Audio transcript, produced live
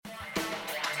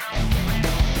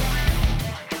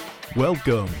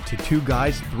Welcome to Two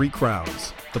Guys, Three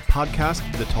Crowns, the podcast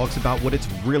that talks about what it's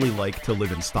really like to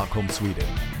live in Stockholm, Sweden.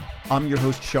 I'm your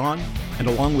host, Sean, and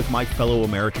along with my fellow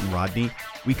American Rodney,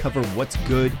 we cover what's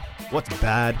good, what's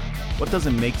bad, what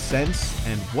doesn't make sense,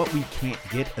 and what we can't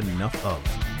get enough of.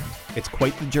 It's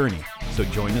quite the journey, so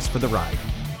join us for the ride.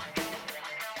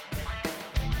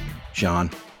 Sean.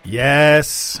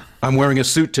 Yes. I'm wearing a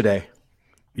suit today.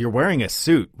 You're wearing a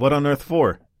suit. What on earth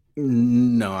for?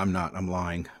 No, I'm not. I'm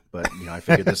lying. But, I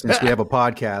figured that since we have a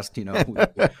podcast,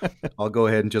 I'll go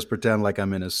ahead and just pretend like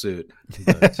I'm in a suit.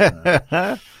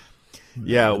 But,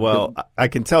 yeah, well, I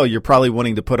can tell you're probably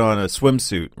wanting to put on a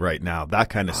swimsuit right now, that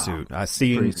kind of suit.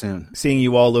 Seeing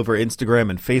you all over Instagram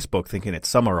and Facebook thinking it's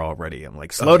summer already. I'm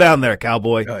like, slow down there,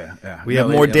 cowboy. Oh, yeah. We have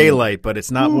more daylight, but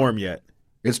it's not warm yet.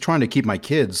 It's trying to keep my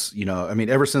kids,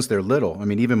 ever since they're little.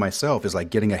 Even myself is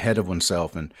like getting ahead of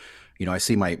oneself. And, I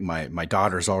see my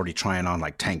daughter's already trying on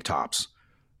like tank tops.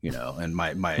 And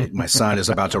my son is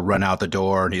about to run out the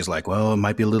door and he's like, well, it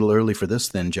might be a little early for this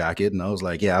thin jacket. And I was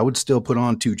like, yeah, I would still put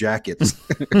on two jackets.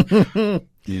 Don't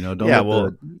let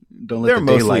they're the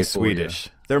mostly Swedish.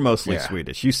 They're mostly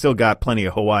Swedish. You still got plenty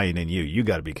of Hawaiian in you. You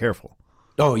got to be careful.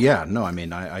 Oh yeah. No,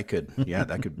 I could,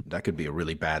 that could be a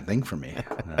really bad thing for me.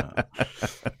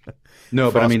 No,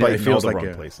 but it feels like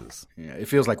it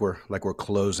feels like we're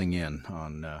closing in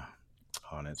on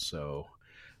it. So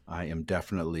I am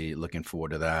definitely looking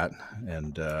forward to that.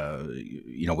 And,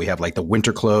 we have like the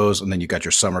winter clothes and then you got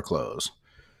your summer clothes.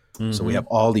 Mm-hmm. So we have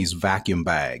all these vacuum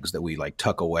bags that we like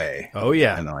tuck away. Oh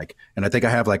yeah. And I think I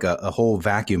have like a whole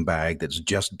vacuum bag that's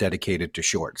just dedicated to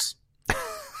shorts,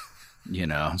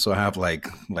 so I have like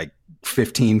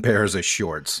 15 pairs of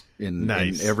shorts in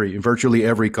virtually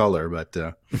every color. But,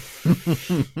 I'm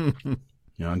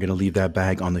going to leave that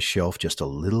bag on the shelf just a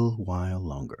little while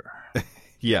longer.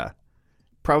 Yeah.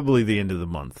 Probably the end of the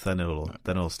month. Then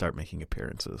it'll start making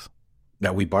appearances.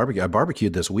 Now I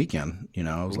barbecued this weekend.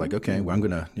 I was like, okay, well,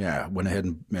 went ahead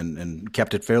and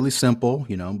kept it fairly simple.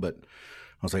 But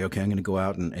I was like, okay, I'm gonna go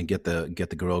out and get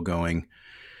the grill going.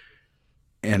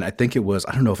 And I think I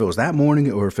don't know if it was that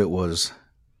morning or if it was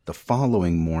the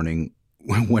following morning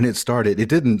when it started. It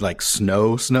didn't like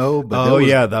snow, but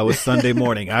that was Sunday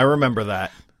morning. I remember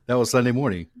that. That was Sunday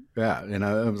morning. Yeah, and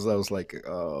I was like,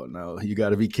 oh no, you got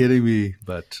to be kidding me!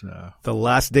 But the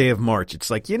last day of March, it's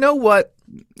like, you know what?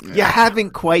 You haven't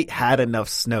quite had enough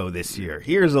snow this year.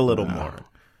 Here's a little more.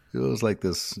 It was like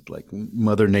this, like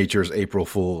Mother Nature's April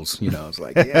Fools. It's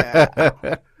like,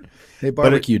 yeah, hey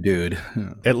barbecue, dude.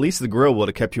 At least the grill would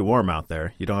have kept you warm out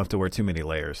there. You don't have to wear too many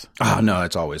layers. Oh no,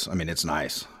 it's always. It's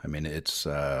nice. It's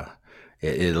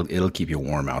it'll keep you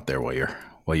warm out there while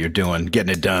you're getting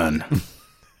it done.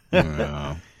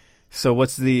 So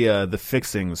what's the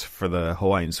fixings for the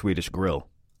Hawaiian Swedish grill?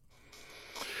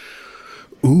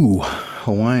 Ooh,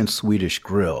 Hawaiian Swedish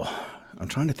grill. I'm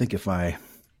trying to think if I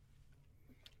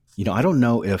don't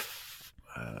know if,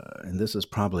 and this is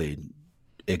probably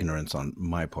ignorance on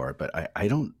my part, but I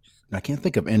can't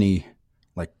think of any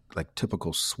like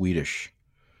typical Swedish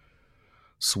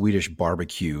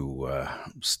barbecue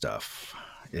stuff.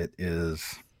 It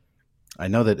is. I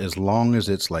know that as long as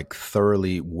it's like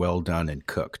thoroughly well done and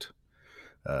cooked.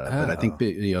 But I think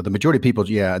the majority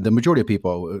of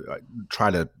people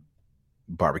try to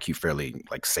barbecue fairly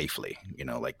like safely,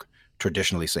 like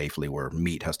traditionally safely, where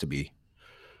meat has to be,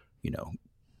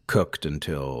 cooked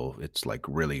until it's like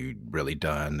really, really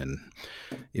done. And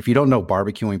if you don't know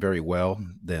barbecuing very well,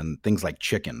 then things like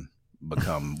chicken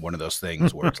become one of those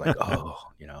things where it's like,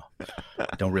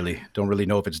 don't really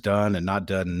know if it's done and not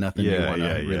done. Nothing you want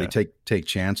to really take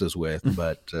chances with,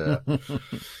 but.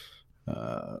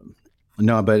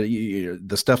 No, but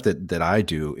the stuff that I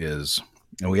do is,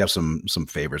 and we have some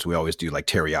favorites. We always do like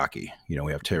teriyaki.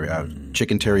 We have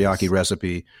chicken teriyaki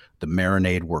recipe. The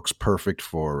marinade works perfect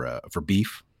for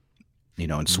beef.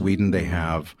 In Sweden they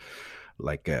have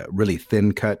like a really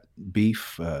thin cut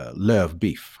beef, löv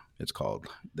beef. It's called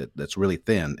that's really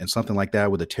thin, and something like that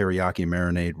with a teriyaki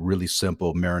marinade, really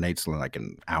simple, marinates in like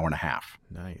an hour and a half.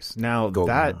 Nice. Now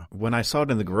when I saw it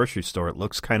in the grocery store, it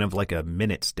looks kind of like a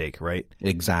minute steak, right?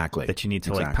 Exactly. That you need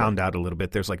to like pound out a little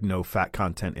bit. There's like no fat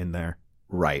content in there.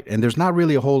 Right, and there's not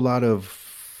really a whole lot of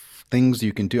things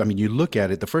you can do. You look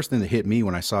at it. The first thing that hit me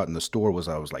when I saw it in the store was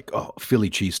I was like, oh, Philly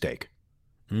cheesesteak.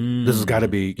 This has got to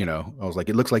be, I was like,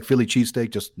 it looks like Philly cheesesteak,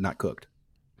 just not cooked.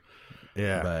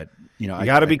 Yeah, but you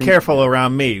got to be careful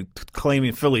around me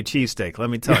claiming Philly cheesesteak. Let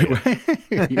me tell you.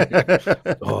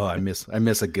 Oh, I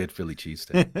miss a good Philly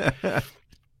cheesesteak.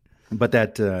 But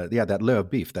that löv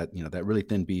beef, that really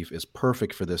thin beef is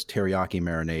perfect for this teriyaki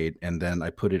marinade, and then I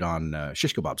put it on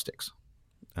shish kebab sticks.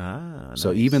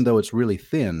 So Nice. even though it's really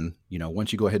thin,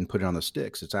 once you go ahead and put it on the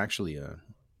sticks, it's actually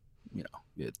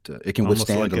it can Almost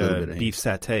withstand like a little a bit of beef heat.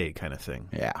 satay kind of thing.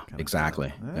 Yeah, Kind of exactly.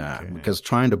 style. Yeah, Okay. because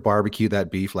trying to barbecue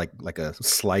that beef like a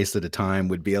slice at a time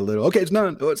would be a little. Okay, it's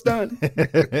done. Oh, it's done.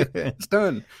 It's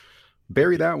done.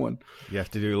 Bury that one. You have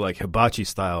to do like hibachi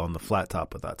style on the flat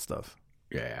top with that stuff.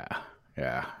 Yeah,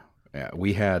 yeah, yeah.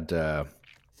 We had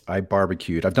I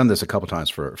barbecued. I've done this a couple times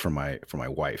for my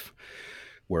wife,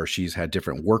 where she's had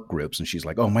different work groups, and she's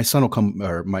like, "Oh, my son will come,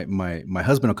 or my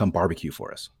husband will come barbecue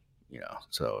for us."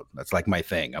 So that's like my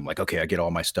thing. I'm like, okay, I get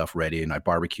all my stuff ready, and I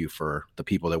barbecue for the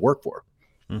people that work for.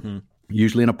 Mm-hmm.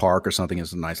 Usually in a park or something.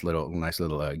 It's a nice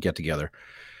little get together.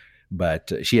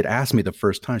 But she had asked me the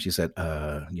first time. She said,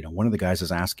 one of the guys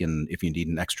is asking if you need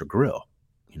an extra grill.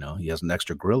 He has an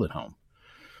extra grill at home.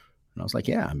 And I was like,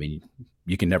 yeah, I mean,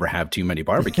 you can never have too many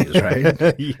barbecues,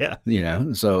 right?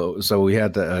 Yeah. So we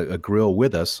had a grill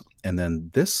with us. And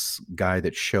then this guy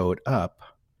that showed up,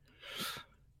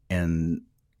 and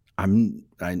I'm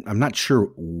not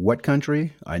sure what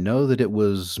country. I know that it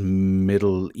was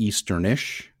Middle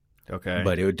Easternish. Okay.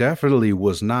 But it definitely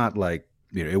was not like,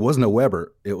 it wasn't a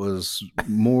Weber. It was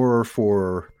more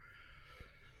for,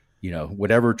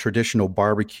 whatever traditional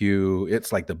barbecue.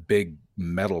 It's like the big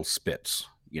metal spits,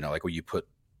 like where you put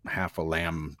half a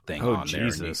lamb thing on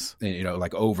Jesus. there. And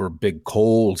like over big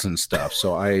coals and stuff.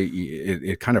 So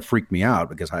it kind of freaked me out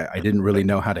because I didn't really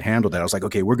know how to handle that. I was like,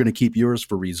 okay, we're going to keep yours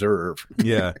for reserve.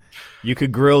 Yeah. You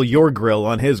could grill your grill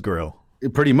on his grill.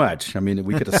 Pretty much. I mean,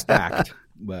 we could have stacked,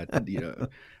 but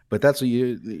but that's what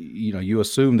you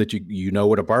assume that you know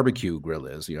what a barbecue grill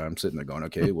is. I'm sitting there going,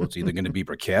 okay, well, it's either going to be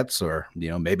briquettes or,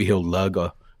 maybe he'll lug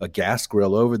a gas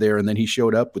grill over there. And then he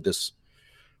showed up with this,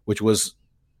 which was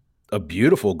a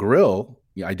beautiful grill.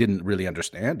 I didn't really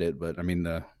understand it, but I mean,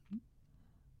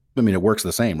 it works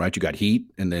the same, right? You got heat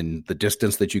and then the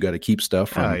distance that you got to keep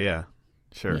stuff from. Yeah,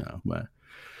 sure. But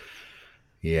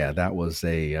yeah, that was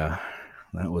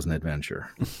an adventure.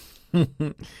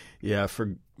 Yeah,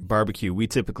 for barbecue, we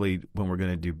typically, when we're going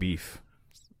to do beef,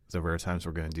 the rare times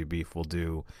we're going to do beef, we'll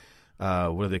do,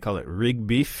 what do they call it? Rig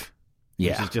beef?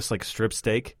 Yeah. Which is just like strip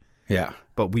steak. Yeah.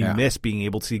 But we miss being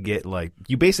able to get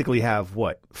you basically have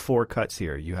 4 cuts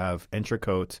here. You have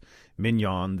entrecôte,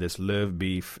 mignon, this live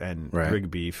beef, and rig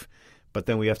beef. But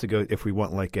then we have to go, if we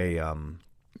want like a,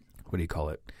 what do you call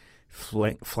it?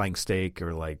 Flank steak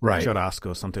or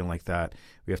churrasco, something like that.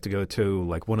 We have to go to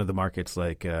like one of the markets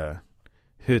like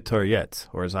Hautorget,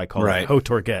 or as I call it,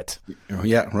 Hautorget.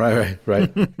 Yeah, right.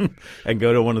 And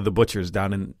go to one of the butchers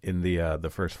down in the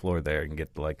first floor there and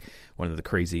get like one of the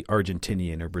crazy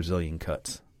Argentinian or Brazilian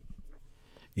cuts.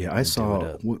 Yeah, I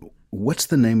saw. What's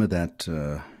the name of that?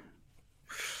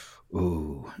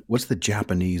 What's the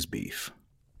Japanese beef?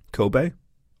 Kobe.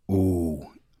 Ooh,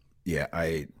 yeah.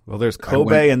 There's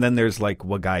Kobe, and then there's like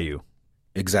Wagyu.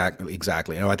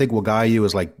 Exactly. I think Wagyu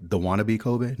is like the wannabe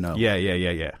Kobe. No.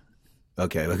 Yeah.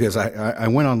 Okay, because I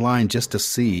went online just to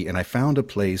see, and I found a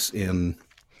place in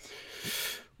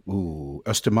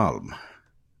Östermalm.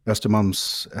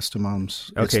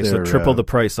 Östermalm's. Okay, so triple the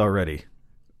price already.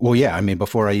 Well, yeah. I mean,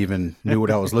 before I even knew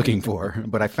what I was looking for,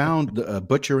 but I found a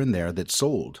butcher in there that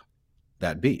sold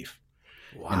that beef.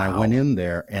 Wow. And I went in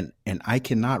there, and I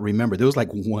cannot remember. There was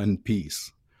like one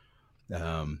piece,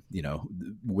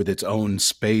 with its own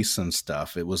space and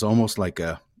stuff. It was almost like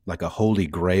a holy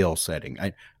grail setting.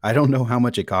 I don't know how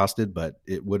much it costed, but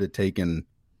it would have taken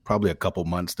probably a couple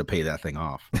months to pay that thing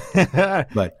off.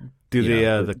 But do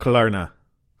the Klarna.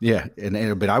 Yeah,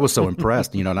 but I was so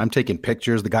impressed, and I'm taking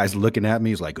pictures. The guy's looking at me.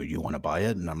 He's like, "Oh, you want to buy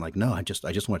it?" And I'm like, "No, I just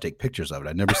want to take pictures of it.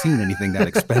 I've never seen anything that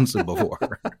expensive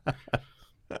before."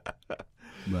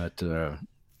 But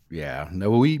yeah,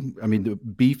 no, the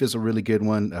beef is a really good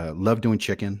one. Love doing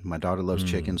chicken. My daughter loves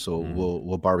chicken, so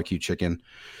we'll barbecue chicken.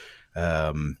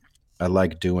 I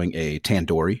like doing a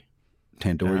tandoori.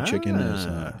 Tandoori chicken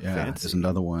is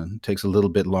another one. It takes a little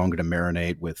bit longer to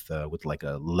marinate with like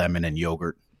a lemon and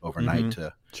yogurt overnight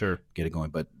to get it going.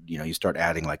 But you start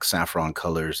adding like saffron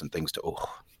colors and things to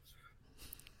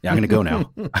yeah, I'm gonna go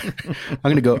now.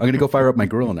 I'm gonna go fire up my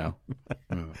grill now.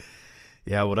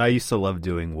 Yeah, what I used to love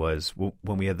doing was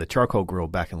when we had the charcoal grill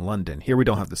back in London. Here we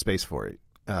don't have the space for it,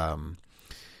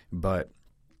 but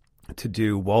to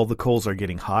do while the coals are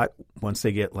getting hot, once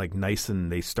they get like nice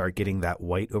and they start getting that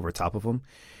white over top of them,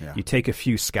 you take a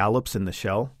few scallops in the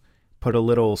shell, put a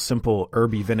little simple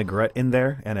herby vinaigrette in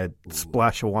there and a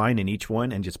splash of wine in each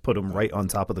one, and just put them right on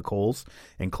top of the coals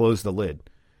and close the lid.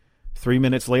 3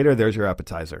 minutes later, there's your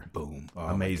appetizer. Boom. Oh,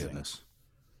 amazing.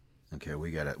 Okay,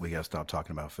 we gotta stop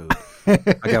talking about food.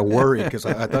 I got worried because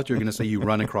I thought you were gonna say you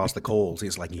run across the coals.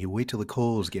 He's like, you wait till the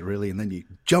coals get really, and then you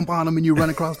jump on them and you run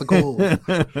across the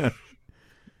coals.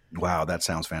 Wow, that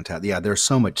sounds fantastic. Yeah, there's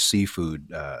so much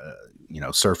seafood,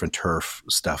 surf and turf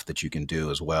stuff that you can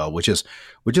do as well, which is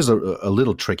a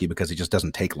little tricky because it just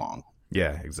doesn't take long.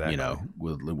 Yeah, exactly.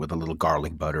 With a little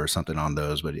garlic butter or something on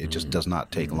those, but it just does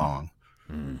not take long.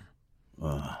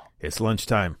 It's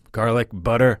lunchtime. Garlic,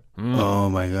 butter. Oh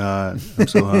my God. I'm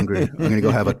so hungry. I'm going to go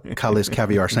have a Kalles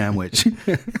caviar sandwich.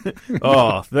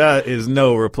 Oh, that is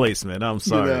no replacement. I'm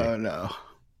sorry. No.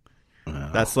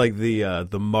 That's like the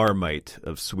Marmite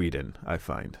of Sweden, I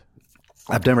find.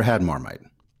 I've never had Marmite.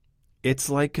 It's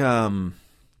like, have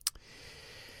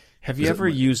you ever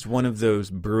used one of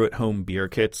those brew at home beer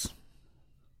kits?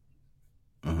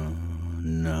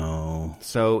 No.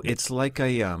 So it's like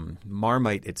a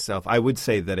Marmite itself. I would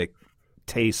say that it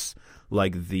tastes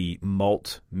like the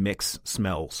malt mix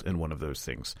smells in one of those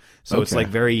things. So It's like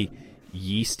very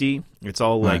yeasty. It's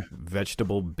all like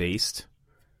vegetable based.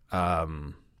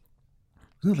 Isn't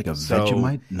it like a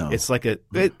Vegemite? No. It's like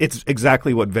it's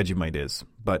exactly what Vegemite is,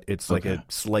 but it's like a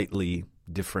slightly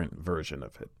different version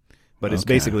of it. But it's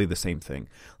basically the same thing.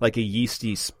 Like a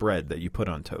yeasty spread that you put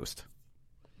on toast.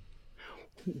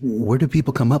 Where do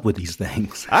people come up with these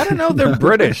things? I don't know. They're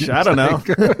British. I don't know.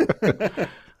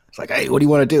 It's like, hey, what do you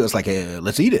want to do? It's like,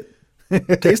 let's eat it.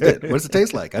 Taste it. What does it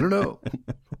taste like? I don't know.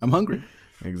 I'm hungry.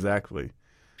 Exactly.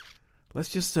 Let's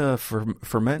just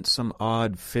ferment some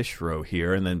odd fish roe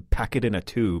here and then pack it in a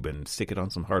tube and stick it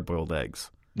on some hard-boiled eggs.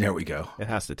 There we go. It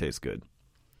has to taste good.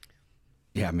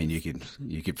 Yeah, I mean, you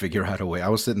could figure out a way. I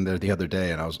was sitting there the other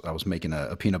day and I was making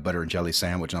a peanut butter and jelly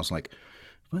sandwich, and I was like,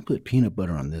 if I put peanut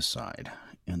butter on this side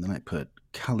and then I put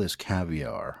Kalles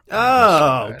caviar.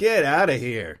 Oh, get out of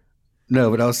here. No,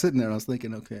 but I was sitting there and I was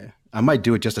thinking, okay, I might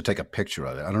do it just to take a picture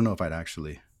of it. I don't know if I'd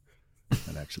actually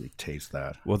taste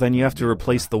that. Well, then you have to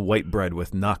replace the white bread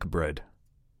with knock bread.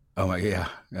 Oh, yeah.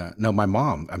 No, my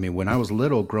mom, I mean, when I was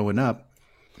little growing up,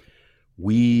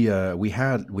 we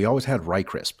always had Rye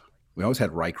Crisp. We always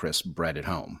had Rye Crisp bread at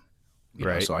home.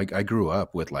 Right. So I grew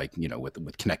up with with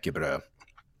knäckebröd.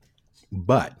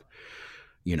 But,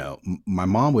 my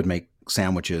mom would make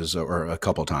sandwiches, or a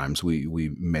couple times.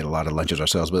 We made a lot of lunches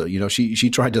ourselves, but she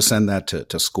tried to send that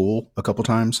to school a couple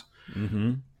times.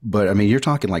 Mm-hmm. But I mean, you're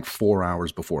talking like 4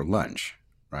 hours before lunch,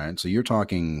 right? So you're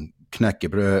talking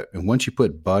knäckebröd, and once you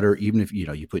put butter, even if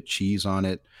you put cheese on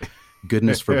it,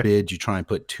 goodness forbid you try and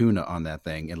put tuna on that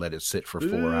thing and let it sit for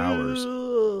 4 hours.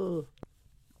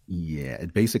 Yeah,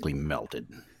 it basically melted.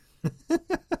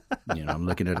 I'm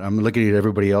looking at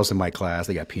everybody else in my class.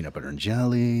 They got peanut butter and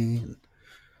jelly. And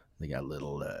they got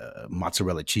little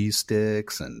mozzarella cheese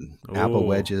sticks and apple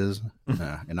wedges.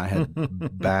 And I had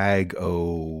bag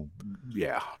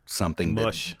something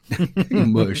mush,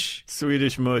 mush,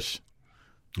 Swedish mush.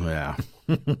 Yeah,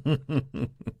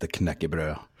 the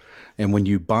knäckebröd. And when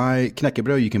you buy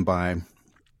knäckebröd, you can buy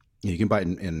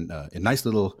it in nice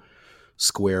little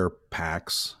square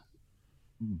packs.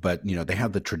 But they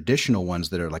have the traditional ones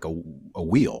that are like a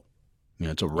wheel.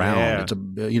 It's a round. Yeah. It's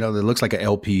it looks like an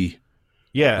LP.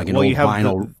 Yeah, like an well, old you have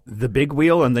vinyl. the big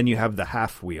wheel, and then you have the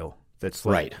half wheel. That's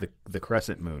like Right. the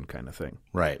crescent moon kind of thing.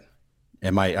 Right.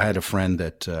 And I had a friend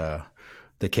that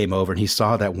came over, and he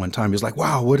saw that one time. He was like,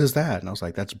 "Wow, what is that?" And I was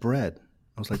like, "That's bread."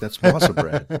 I was like, "That's wassa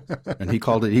bread." And he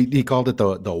called it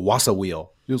the wassa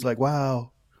wheel. He was like,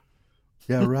 "Wow,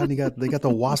 yeah, Rodney they got the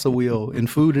wassa wheel and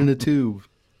food in a tube."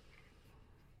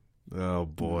 Oh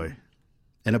boy.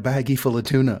 And a baggie full of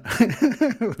tuna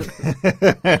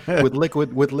with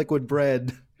liquid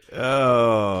bread.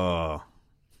 Oh.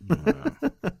 Those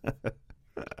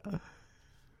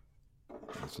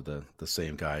are the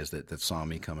same guys that saw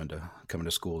me coming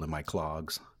to school in my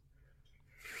clogs.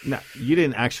 Now, you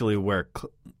didn't actually wear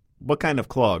what kind of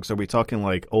clogs? Are we talking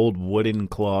like old wooden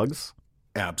clogs?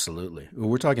 Absolutely.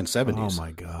 We're talking 70s. Oh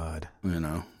my God.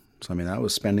 So I mean, I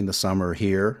was spending the summer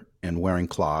here and wearing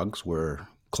clogs where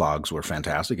clogs were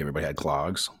fantastic. Everybody had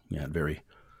clogs. You had very,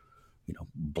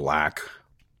 black,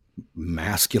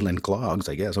 masculine clogs,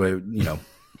 I guess. So,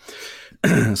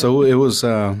 so it was,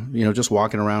 just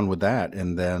walking around with that.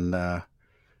 And then,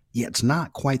 it's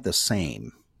not quite the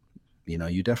same.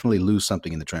 You definitely lose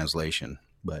something in the translation.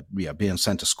 But yeah, being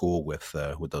sent to school with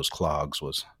those clogs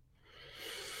was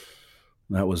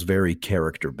very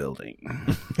character building.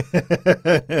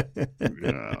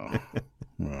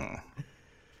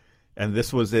 And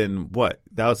this was in what?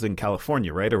 That was in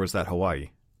California, right? Or was that Hawaii?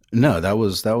 No, it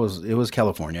was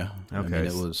California. Okay. I mean,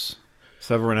 it was.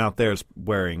 So everyone out there is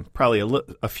wearing probably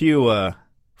a few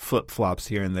flip-flops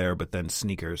here and there, but then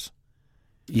sneakers.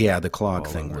 Yeah, the clog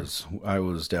all thing over. was, I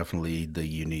was definitely the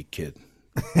unique kid.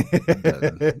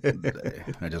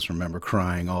 I just remember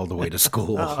crying all the way to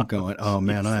school, Oh, going, "Oh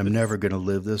man, I am Jesus. never going to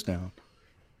live this down."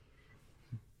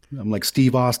 I'm like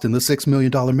Steve Austin, the $6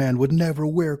 million man would never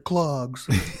wear clogs.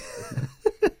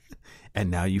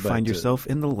 And now you find But yourself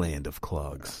in the land of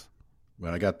clogs.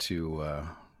 when I got to,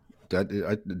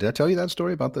 did I tell you that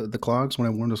story about the clogs when I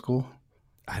wore them to school?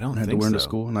 I don't I had to think wear them to so.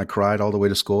 school, and I cried all the way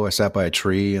to school. I sat by a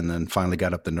tree, and then finally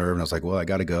got up the nerve, and I was like, "Well, I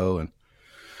got to go." And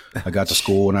I got to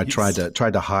school, and I Jeez.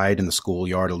 tried to hide in the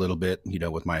schoolyard a little bit,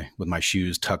 with my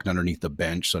shoes tucked underneath the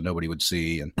bench so nobody would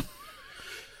see. And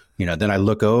then I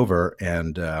look over,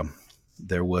 and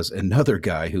there was another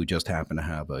guy who just happened to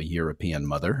have a European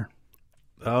mother.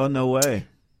 Oh, no way.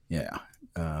 Yeah.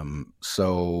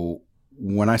 So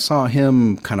when I saw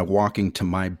him kind of walking to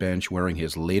my bench wearing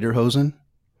his lederhosen,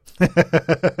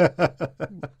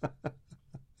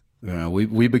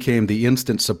 we became the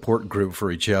instant support group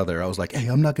for each other. I was like, "Hey,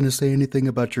 I'm not going to say anything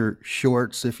about your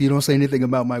shorts if you don't say anything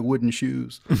about my wooden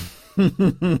shoes."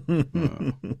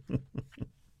 Uh,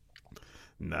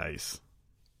 Nice.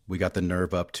 we got the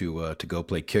nerve up to go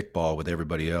play kickball with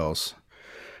everybody else,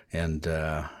 and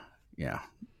yeah,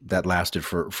 that lasted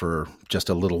for just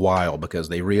a little while because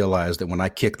they realized that when I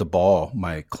kicked the ball,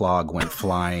 my clog went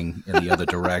flying in the other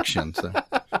direction. So,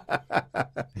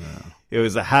 It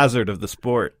was a hazard of the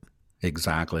sport.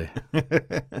 exactly.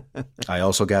 I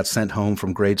also got sent home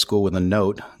from grade school with a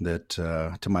note that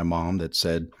to my mom that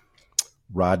said,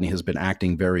 "Rodney has been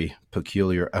acting very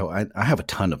peculiar." Oh, I have a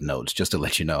ton of notes, just to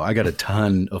let you know. I got a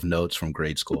ton of notes from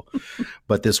grade school.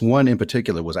 But this one in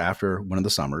particular was after one of the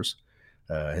summers.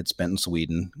 Had spent in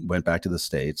Sweden, went back to the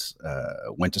States,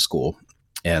 went to school,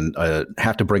 and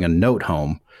have to bring a note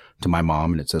home to my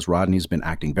mom. And it says, "Rodney's been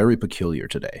acting very peculiar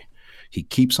today. He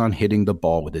keeps on hitting the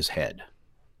ball with his head.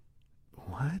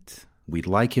 What? We'd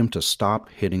like him to stop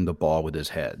hitting the ball with his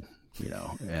head."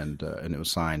 And it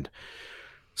was signed.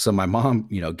 So my mom,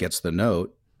 gets the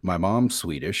note. My mom's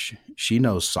Swedish. She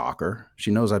knows soccer.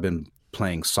 She knows I've been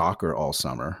playing soccer all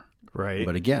summer. Right.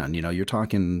 But again, you're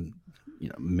talking,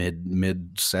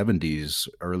 mid 70s,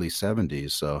 early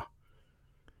 70s. So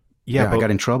Yeah, I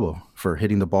got in trouble for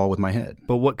hitting the ball with my head.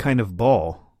 but what kind of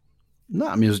ball? No,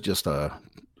 I mean,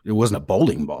 it wasn't a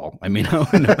bowling ball. I mean,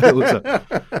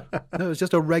 it was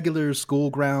just a regular school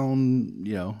ground,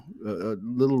 a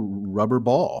little rubber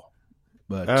ball.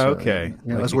 But Oh, okay.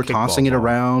 Like as a we're kickball tossing it ball.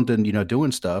 around and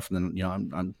doing stuff, and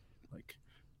then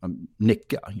I'm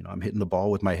Nick. I'm hitting the ball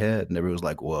with my head, and everyone's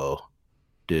like, "Whoa,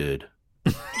 dude,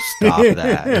 stop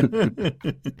that!"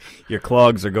 Your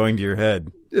clogs are going to your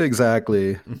head.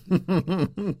 Exactly.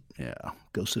 Yeah,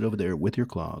 go sit over there with your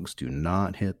clogs. Do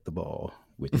not hit the ball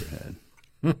with your head.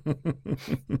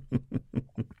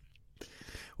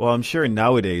 Well, I'm sure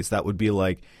nowadays that would be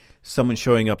like someone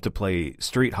showing up to play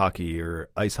street hockey or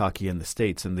ice hockey in the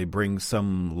States, and they bring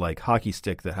some like hockey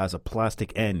stick that has a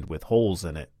plastic end with holes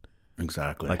in it,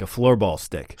 Exactly. like a floorball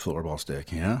stick. floorball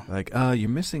stick. Yeah. Like, you're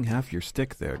missing half your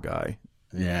stick there, guy.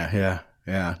 Yeah.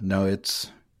 No, it's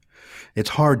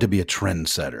hard to be a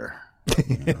trendsetter.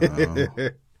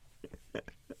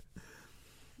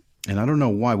 And I don't know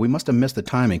why. We must have missed the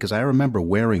timing because I remember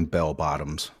wearing bell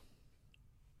bottoms.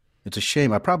 It's a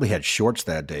shame. I probably had shorts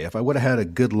that day. If I would have had a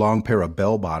good long pair of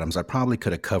bell bottoms, I probably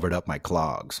could have covered up my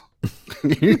clogs.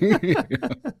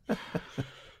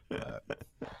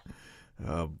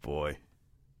 Oh boy.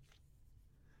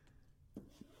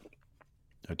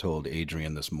 I told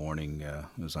Adrian this morning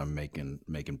as I'm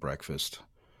making breakfast,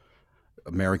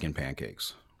 American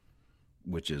pancakes,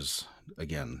 which is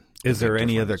again. Is a there big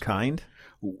any other difference. kind?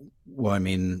 Well, I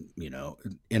mean,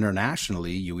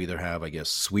 internationally, you either have, I guess,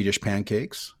 Swedish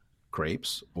pancakes,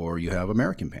 crepes, or you have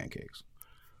American pancakes.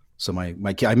 So I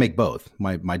make both.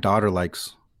 My daughter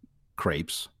likes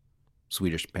crepes,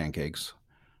 Swedish pancakes.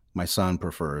 My son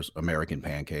prefers American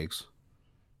pancakes.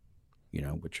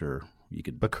 Which are you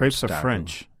could. But crepes are stack them.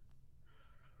 French.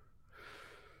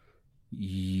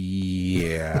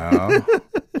 Yeah,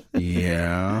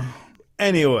 yeah,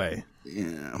 Anyway,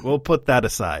 yeah. we'll put that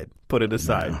aside. Put it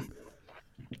aside.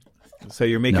 So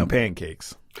you're making No.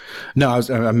 pancakes. No,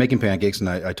 I'm making pancakes, and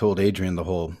I told Adrian the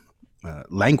whole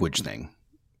language thing.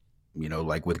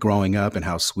 Like with growing up and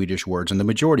how Swedish words, and the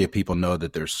majority of people know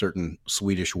that there's certain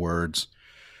Swedish words.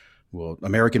 Well,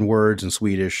 American words and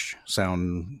Swedish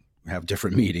have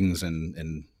different meanings,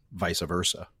 and vice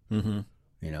versa. Mm-hmm.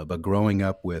 But growing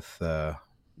up with,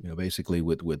 basically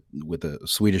with a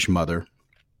Swedish mother,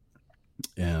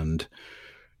 and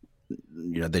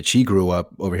that she grew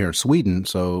up over here in Sweden.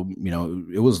 So,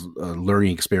 it was a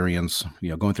learning experience,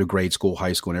 going through grade school,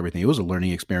 high school and everything. It was a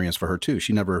learning experience for her too.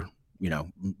 She never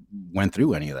went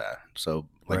through any of that. So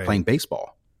like playing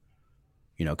baseball,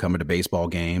 coming to baseball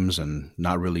games and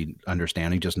not really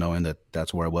understanding, just knowing that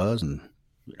that's where I was. And,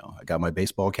 I got my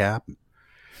baseball cap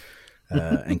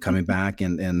and coming back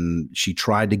and she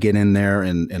tried to get in there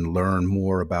and learn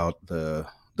more about the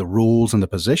rules and the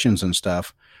positions and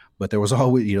stuff. But there was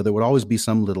always, there would always be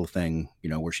some little thing,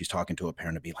 where she's talking to a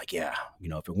parent and be like, yeah,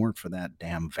 if it weren't for that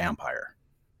damn vampire.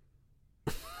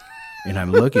 And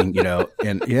I'm looking,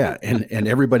 and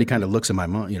everybody kind of looks at my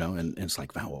mom, and it's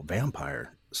like, well,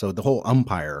 vampire. So the whole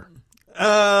umpire.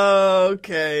 Oh,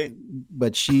 okay.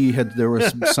 But there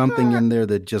was something in there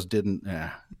that just didn't.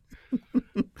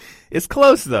 It's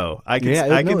close though. I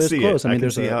can see close. it. I mean,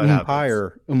 there's an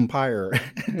umpire.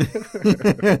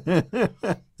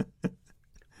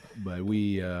 But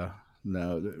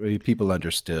people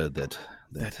understood that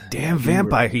damn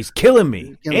vampire, he's killing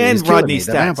me. And Rodney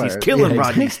Stats. He's killing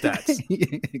Rodney Stats.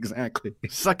 Exactly.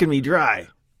 Sucking me dry.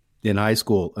 In high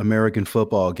school, American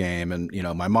football game, and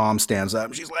my mom stands up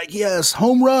and she's like, yes,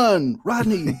 home run,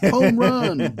 Rodney, home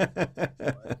run.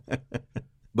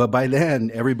 But by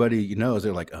then everybody knows,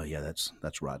 they're like, oh yeah,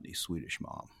 that's Rodney's Swedish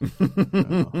mom.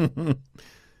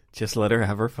 Just let her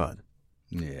have her fun.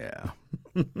 Yeah.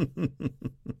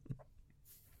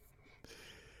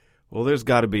 Well, there's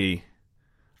got to be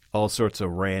all sorts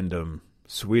of random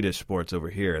Swedish sports over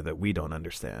here that we don't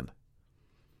understand.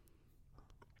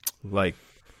 Like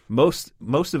most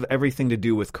of everything to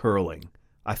do with curling.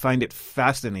 I find it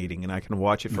fascinating and I can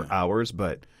watch it for hours,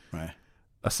 but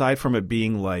aside from it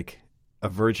being like a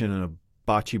version of a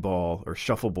bocce ball or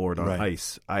shuffleboard on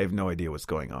ice, I have no idea what's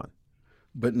going on.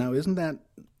 But now is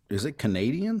it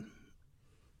Canadian?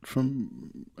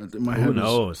 From who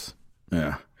knows?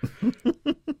 Yeah.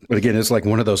 But again, it's like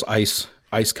one of those ice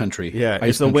country. Yeah,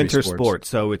 it's a winter sport,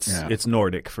 so it's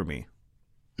Nordic for me.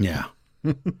 Yeah.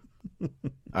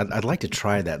 I'd like to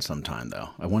try that sometime, though.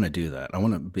 I want to do that. I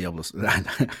want to be able to.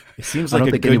 It seems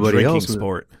like a good drinking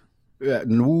sport. Yeah,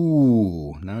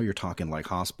 no, now you're talking like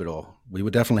hospital. We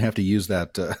would definitely have to use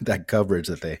that that coverage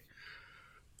that they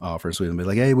offer. So we'd be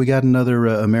like, hey, we got another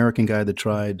American guy that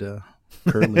tried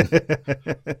curling.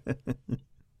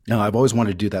 No, I've always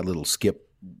wanted to do that little skip,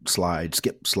 slide.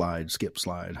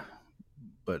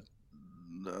 But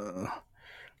I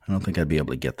don't think I'd be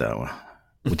able to get that one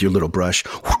with your little brush.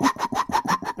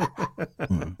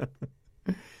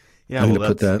 Yeah, I'm going to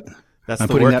put that. I'm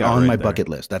putting that on my bucket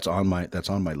list. That's on my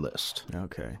list.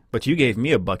 Okay. But you gave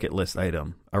me a bucket list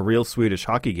item, a real Swedish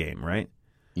hockey game, right?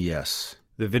 Yes.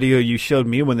 The video you showed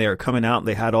me when they were coming out and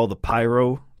they had all the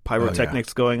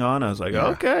pyrotechnics going on. I was like,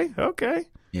 okay.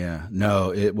 Yeah.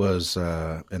 No, it was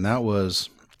and it was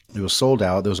sold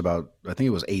out. There was about, I think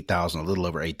it was 8,000, a little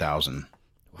over 8,000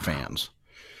 fans.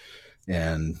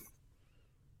 And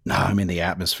the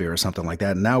atmosphere or something like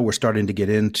that. And now we're starting to get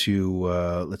into,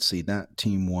 let's see, that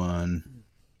team won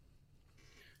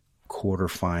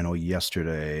quarterfinal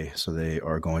yesterday. So they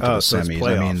are going to the semis. It's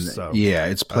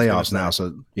playoffs, it's playoffs now.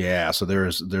 So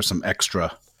there's some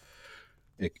extra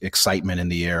excitement in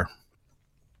the air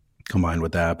combined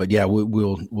with that. But yeah,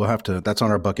 we'll have to, that's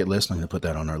on our bucket list. I'm going to put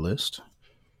that on our list.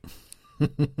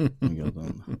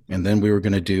 And then we were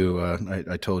going to do,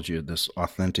 I told you, this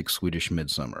authentic Swedish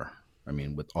midsummer. I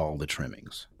mean, with all the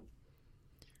trimmings.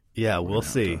 Yeah, we'll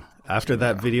see. After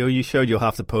that video you showed, you'll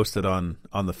have to post it on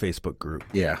the Facebook group.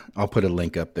 Yeah, I'll put a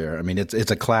link up there. I mean, it's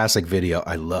a classic video.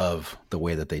 I love the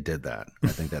way that they did that. I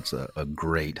think that's a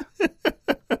great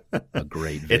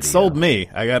video. It sold me.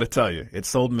 I got to tell you, it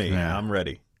sold me. Yeah. I'm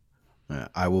ready.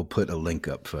 I will put a link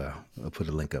up. I'll put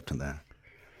a link up to that.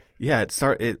 Yeah,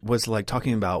 it was like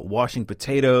talking about washing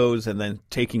potatoes and then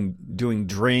doing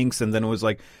drinks, and then it was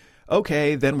like,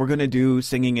 okay, then we're going to do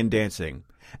singing and dancing.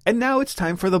 And now it's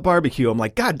time for the barbecue. I'm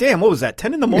like, God damn, what was that,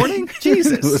 10 in the morning?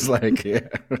 Jesus. It was like, yeah.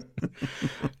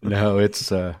 No,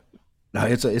 it's a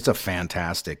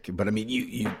fantastic, but I mean,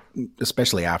 you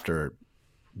especially after,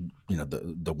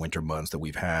 the winter months that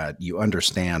we've had, you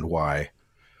understand why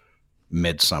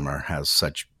midsummer has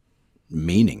such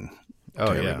meaning to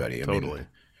everybody. Totally.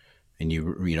 And you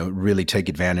really take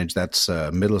advantage. That's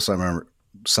middle of summer,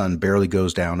 sun barely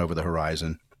goes down over the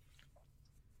horizon.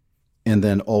 And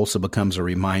then also becomes a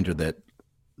reminder that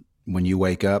when you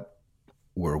wake up,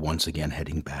 we're once again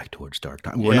heading back towards dark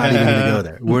time. We're not even going to go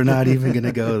there. We're not even going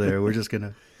to go there. We're just going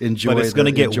to enjoy. But it's going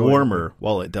to get warmer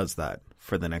while it does that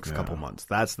for the next couple months.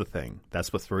 That's the thing.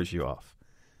 That's what throws you off.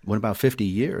 What about 50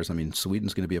 years? I mean,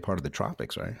 Sweden's going to be a part of the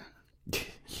tropics, right?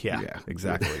 Yeah,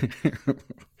 exactly.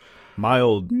 My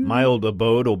old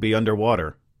abode will be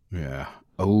underwater. Yeah.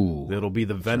 Oh. It'll be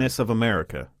the Venice of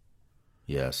America.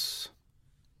 Yes.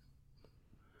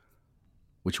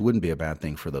 which wouldn't be a bad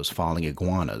thing for those falling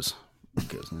iguanas,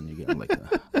 because then you get like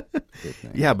a big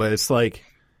thing. Yeah, but it's like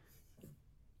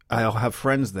I'll have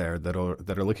friends there that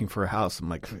are looking for a house. I'm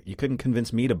like, you couldn't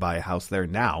convince me to buy a house there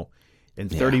now. In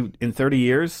 30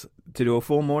 years to do a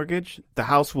full mortgage, the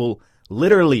house will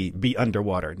literally be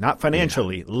underwater, not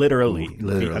financially, literally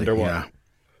be underwater.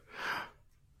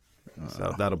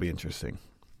 So that'll be interesting.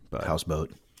 But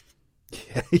Houseboat.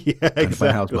 yeah, exactly.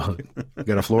 Houseboat. You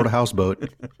got a Florida houseboat.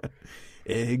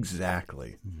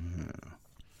 Exactly.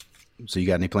 So you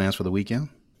got any plans for the weekend?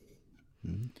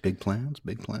 Big plans?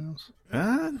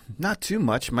 Not too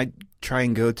much. Might try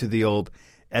and go to the old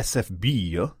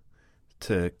SFB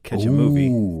to catch a movie.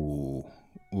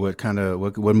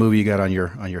 What movie you got on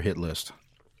your hit list?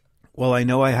 Well, I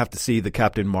know I have to see the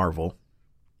Captain Marvel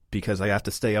because I have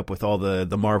to stay up with all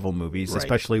the Marvel movies, Right.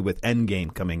 especially with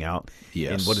Endgame coming out.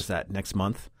 Yes. And what is that, next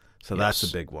month? So that's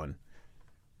a big one.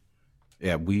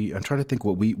 Yeah, I'm trying to think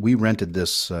what we rented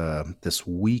this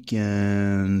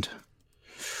weekend.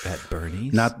 At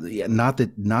Bernie's? Not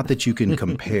that you can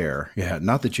compare. Yeah,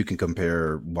 not that you can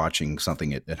compare watching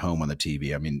something at home on the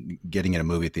TV. I mean, getting in a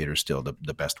movie theater is still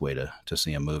the best way to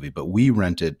see a movie. But we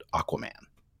rented Aquaman.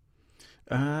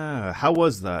 How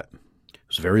was that? It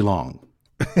was very long.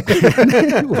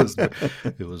 It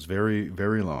was very,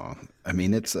 very long. I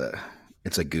mean, it's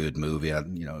a good movie.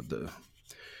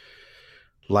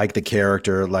 Like the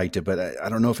character, liked it, but I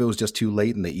don't know if it was just too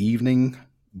late in the evening,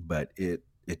 but it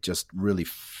just really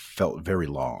felt very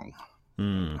long.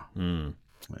 Yeah.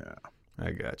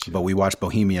 I got you. But we watched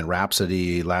Bohemian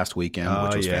Rhapsody last weekend,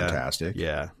 which was fantastic.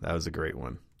 Yeah, that was a great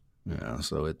one. Yeah,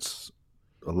 so it's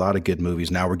a lot of good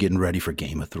movies. Now we're getting ready for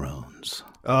Game of Thrones.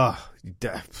 Oh,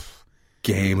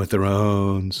 Game of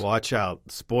Thrones. watch out.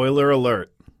 Spoiler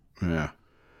alert. Yeah.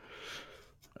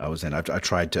 I was in.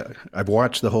 I've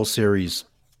watched the whole series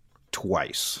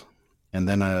twice. And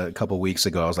then a couple weeks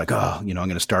ago, I was like, I'm going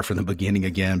to start from the beginning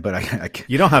again. But I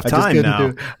You don't have time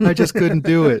now. I just couldn't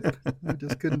do it. I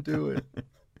just couldn't do it.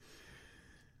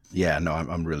 Yeah, no,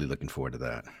 I'm really looking forward to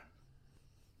that.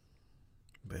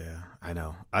 Yeah, I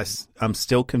know. I'm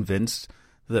still convinced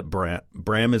that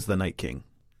Bram is the Night King.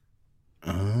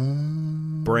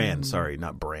 Bran, sorry,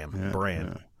 not Bram. Yeah,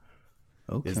 Bran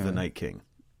is the Night King.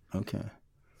 Okay.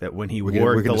 That when he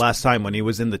we're gonna last time when he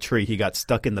was in the tree, he got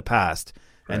stuck in the past,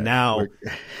 and now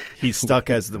he's stuck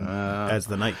as the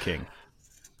Night King.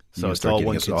 So it's all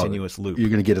one continuous loop. You're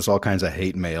going to get us all kinds of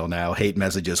hate mail now, hate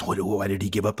messages. Why did he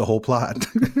give up the whole plot?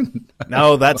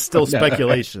 No, that's still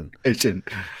speculation. It shouldn't.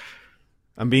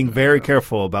 I'm being very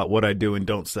careful about what I do and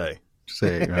don't say.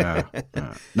 Say, no,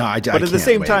 But at the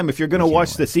same time, if you're going to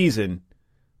watch the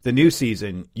new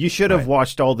season, you should have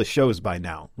watched all the shows by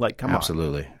now. Like, come on.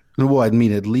 Absolutely. Well, I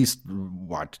mean, at least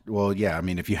watch. Well, yeah. I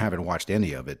mean, if you haven't watched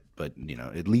any of it, but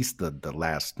at least the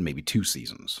last maybe 2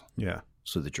 seasons. Yeah.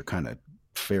 So that you're kind of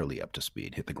fairly up to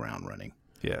speed, hit the ground running.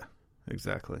 Yeah.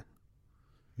 Exactly.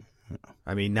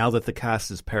 I mean, now that the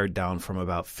cast is pared down from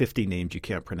about 50 names you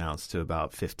can't pronounce to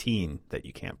about 15 that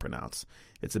you can't pronounce,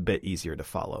 it's a bit easier to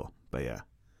follow. But yeah.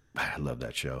 I love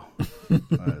that show.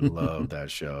 I love that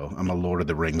show. I'm a Lord of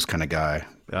the Rings kind of guy.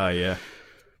 Oh, yeah.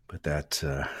 But that,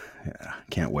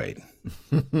 can't wait.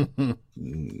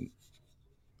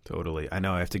 Totally. I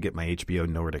know I have to get my HBO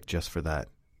Nordic just for that.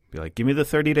 Be like, give me the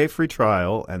 30-day free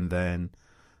trial, and then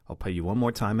I'll pay you one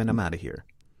more time, and I'm out of here.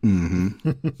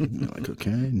 Mm-hmm. Like,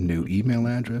 okay, new email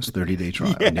address, 30-day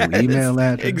trial. Yes, new email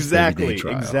address, exactly, 30-day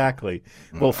trial. Exactly.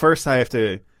 Well, first I have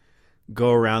to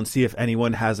go around, see if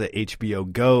anyone has a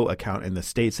HBO Go account in the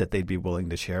States that they'd be willing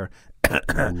to share.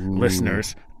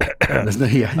 Listeners.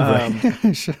 Yeah,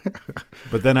 right.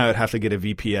 But then I would have to get a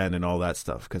VPN and all that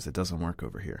stuff because it doesn't work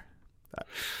over here.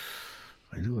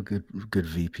 I do a good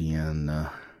VPN.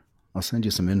 I'll send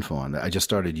you some info on that. I just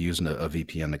started using a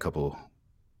VPN a couple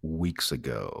weeks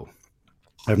ago.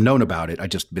 I've known about it. I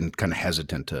just been kind of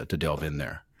hesitant to delve in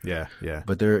there. Yeah, yeah.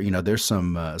 But there's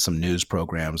some news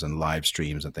programs and live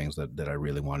streams and things that I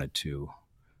really wanted to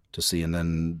see. And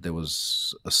then there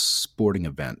was a sporting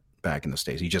event back in the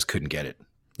States. You just couldn't get it.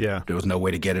 Yeah. There was no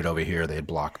way to get it over here. They had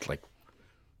blocked like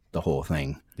the whole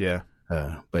thing. Yeah.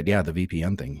 But yeah, the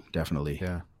VPN thing definitely.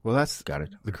 Yeah. Well, that's got it.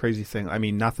 The crazy thing. I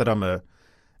mean, not that I'm a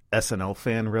SNL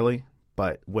fan really,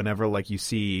 but whenever like you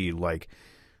see like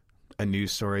a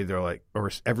news story, they're like,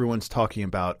 or everyone's talking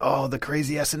about, oh, the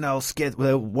crazy SNL skit.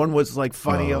 One was like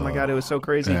funny. Oh my God, it was so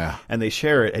crazy. Yeah. And they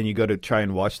share it, and you go to try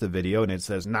and watch the video, and it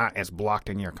says, it's blocked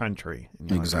in your country.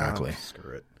 And you're exactly. Like,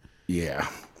 screw it. Yeah.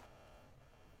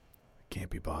 Can't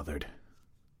be bothered.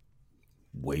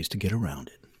 Ways to get around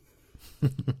it.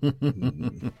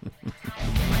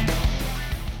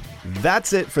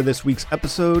 That's it for this week's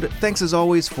episode. Thanks as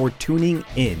always for tuning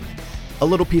in. A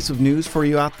little piece of news for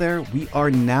you out there. We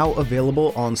are now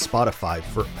available on Spotify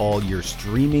for all your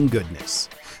streaming goodness.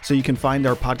 So you can find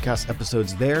our podcast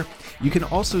episodes there. You can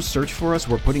also search for us.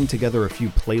 We're putting together a few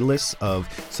playlists of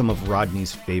some of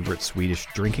Rodney's favorite Swedish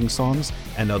drinking songs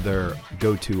and other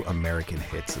go-to American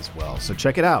hits as well. So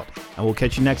check it out, and we'll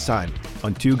catch you next time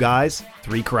on Two Guys,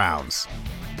 Three Crowns.